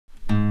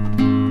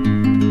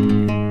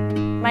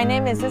My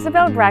name is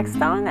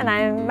Isabelle-Brackstone and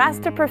I'm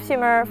Master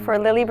Perfumer for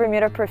Lili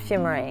Bermuda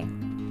Perfumery.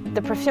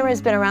 The Perfumer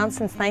has been around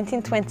since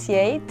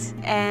 1928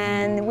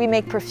 and we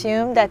make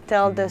perfume that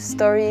tell the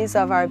stories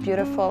of our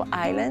beautiful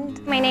island.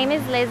 My name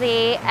is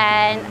Lizzy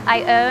and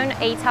I own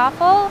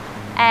Eettafel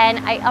and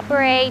I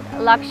operate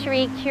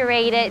luxury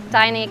curated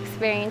dining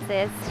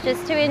experiences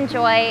just to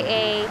enjoy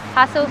a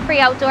hassle-free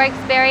outdoor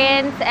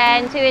experience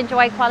and to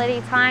enjoy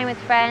quality time with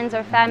friends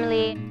or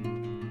family.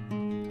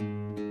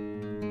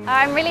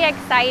 I'm really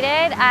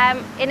excited.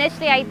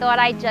 Initially I thought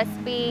I'd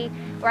just be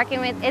working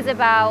with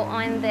Isabelle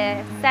on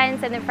the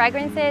scents and the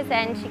fragrances,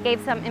 and she gave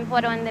some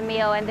input on the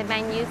meal and the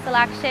menu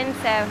selection,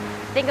 so I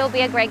think it'll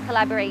be a great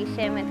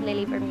collaboration with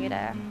Lili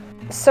Bermuda.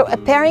 So a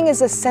pairing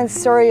is a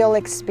sensorial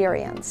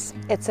experience.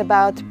 It's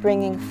about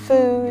bringing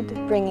food,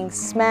 bringing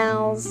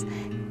smells,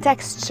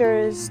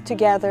 textures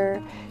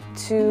together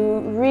to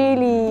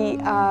really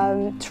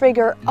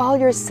trigger all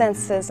your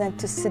senses and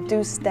to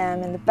seduce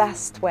them in the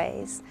best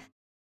ways.